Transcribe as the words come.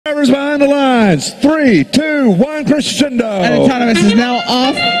Drivers behind the lines. 3, 2, 1, crescendo. And autonomous is now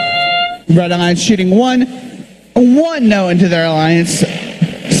off. Red Alliance shooting one no into their Alliance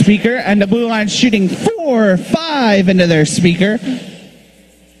speaker, and the Blue Alliance shooting 4, 5 into their speaker.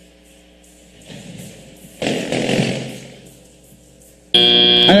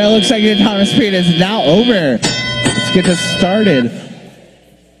 And it looks like the autonomous period is now over. Let's get this started.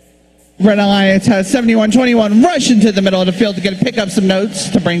 Red Alliance has 71-21, rush into the middle of the field to pick up some notes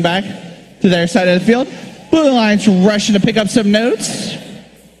to bring back to their side of the field. Blue Alliance rushing to pick up some notes.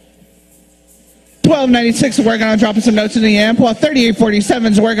 1296 working on dropping some notes in the amp, while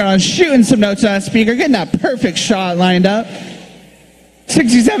 3847 is working on shooting some notes on that speaker, getting that perfect shot lined up.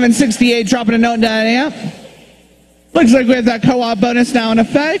 6768 dropping a note into that amp. Looks like we have that co-op bonus now in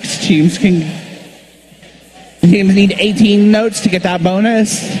effect. Teams need 18 notes to get that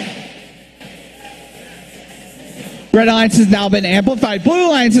bonus. Red Alliance has now been amplified. Blue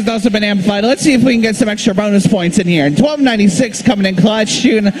Alliance has also been amplified. Let's see if we can get some extra bonus points in here. 1296 coming in clutch,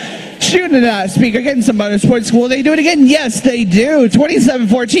 shooting into that speaker, getting some bonus points. Will they do it again? Yes, they do.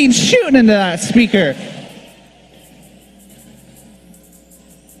 2714 shooting into that speaker.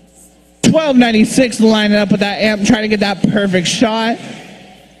 1296 lining up with that amp, trying to get that perfect shot.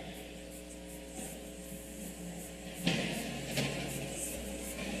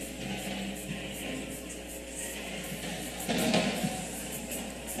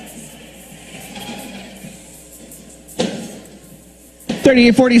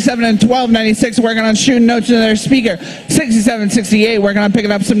 .3847 and 1296 working on shooting notes into their speaker. 6768 working on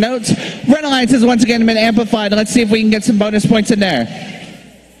picking up some notes. Red Alliance has once again been amplified. Let's see if we can get some bonus points in there.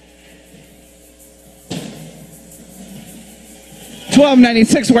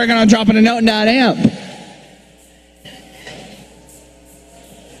 .1296 working on dropping a note in that amp.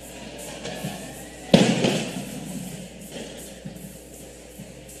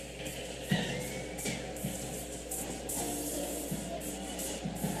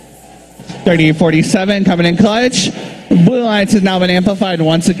 .3847 coming in clutch. Blue Alliance has now been amplified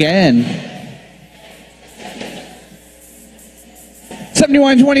once again.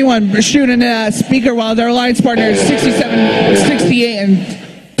 7121 shooting a speaker, while their Alliance partners 6768 and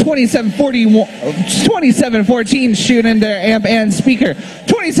 2714 shooting their amp and speaker.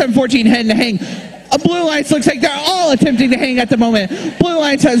 2714 heading to hang. A Blue Alliance looks like they're all attempting to hang at the moment. Blue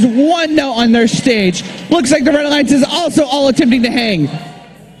Alliance has one note on their stage. Looks like the Red Alliance is also all attempting to hang.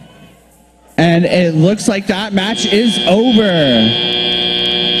 And it looks like that match is over.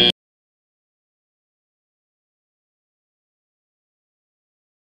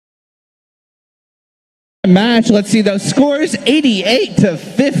 Match, let's see those scores,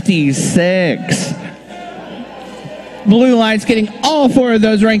 88-56. Blue Alliance getting all 4 of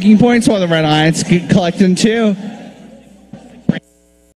those ranking points, while the Red Alliance collecting 2.